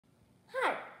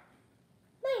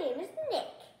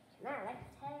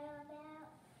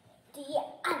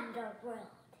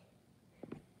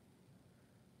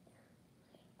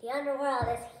underworld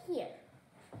is here.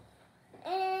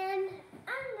 And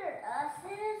under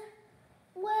us is,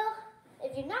 well,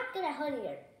 if you're not good at holding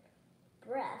your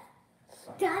breath,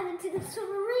 dive into the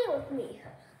submarine with me.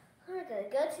 We're gonna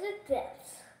go to the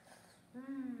depths.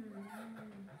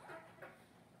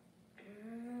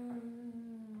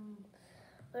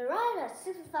 We're right at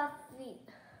 65 feet,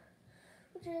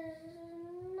 which is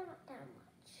not that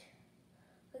much.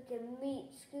 We can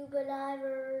meet scuba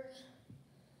divers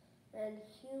and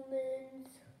humans.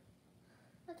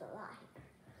 That's a lot here.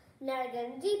 Now we're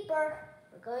going deeper.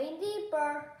 We're going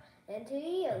deeper into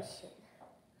the ocean.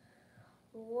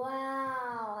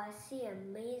 Wow, I see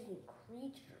amazing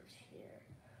creatures here.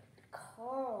 The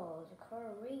coral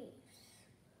reefs.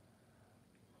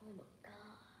 Oh my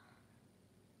God.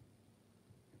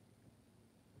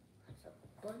 That's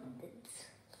abundance.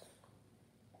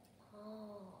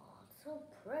 Oh, it's so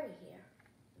pretty here.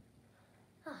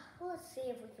 Let's see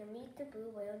if we can meet the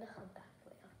blue whale and the humpback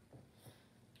whale.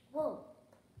 Whoa.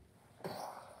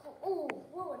 Oh,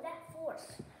 what was that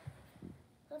force?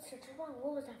 Let's search around.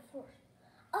 What was that force?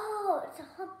 Oh, it's a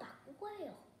humpback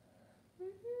whale.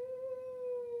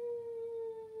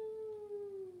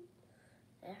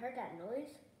 I heard that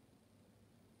noise.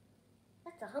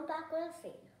 That's a humpback whale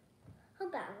scene.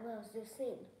 Humpback whales do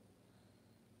sing.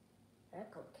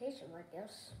 Echolocation, I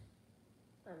guess.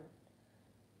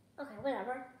 Okay,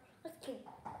 whatever. Let's keep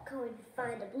going to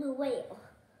find the blue whale.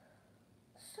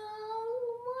 So,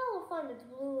 while we're finding the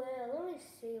blue whale, let me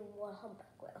see what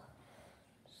humpback whale.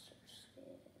 Search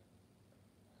scan.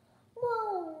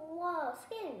 Whoa,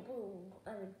 scanning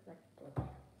not blue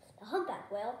whale. The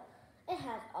humpback whale, it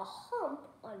has a hump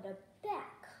on the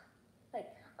back.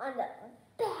 Like, on the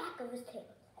back of his tail.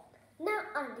 Not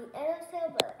on the end of his tail,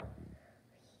 but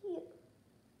here.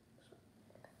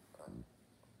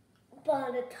 But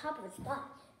on the top of his body.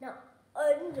 Not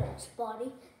under his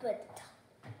body, but at the top.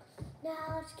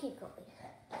 Now let's keep going.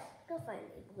 Go find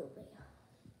a blue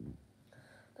whale.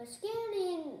 By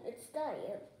scanning its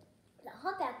diet, the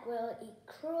humpback whale eats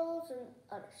krill and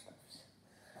other stuff.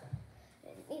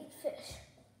 And eats fish.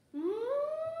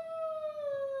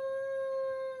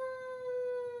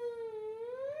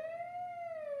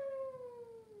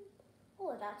 What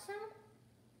was that sound?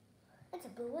 It's a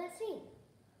blue whale scene.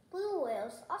 Blue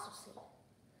whales also sing.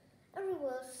 Every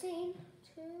whale is seen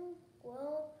to,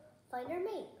 well, find their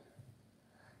mate.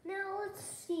 Now let's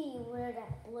see where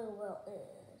that blue whale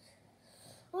is.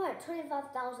 We're at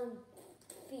 25,000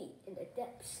 feet in the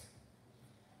depths.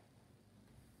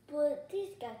 But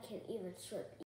these guys can't even swim.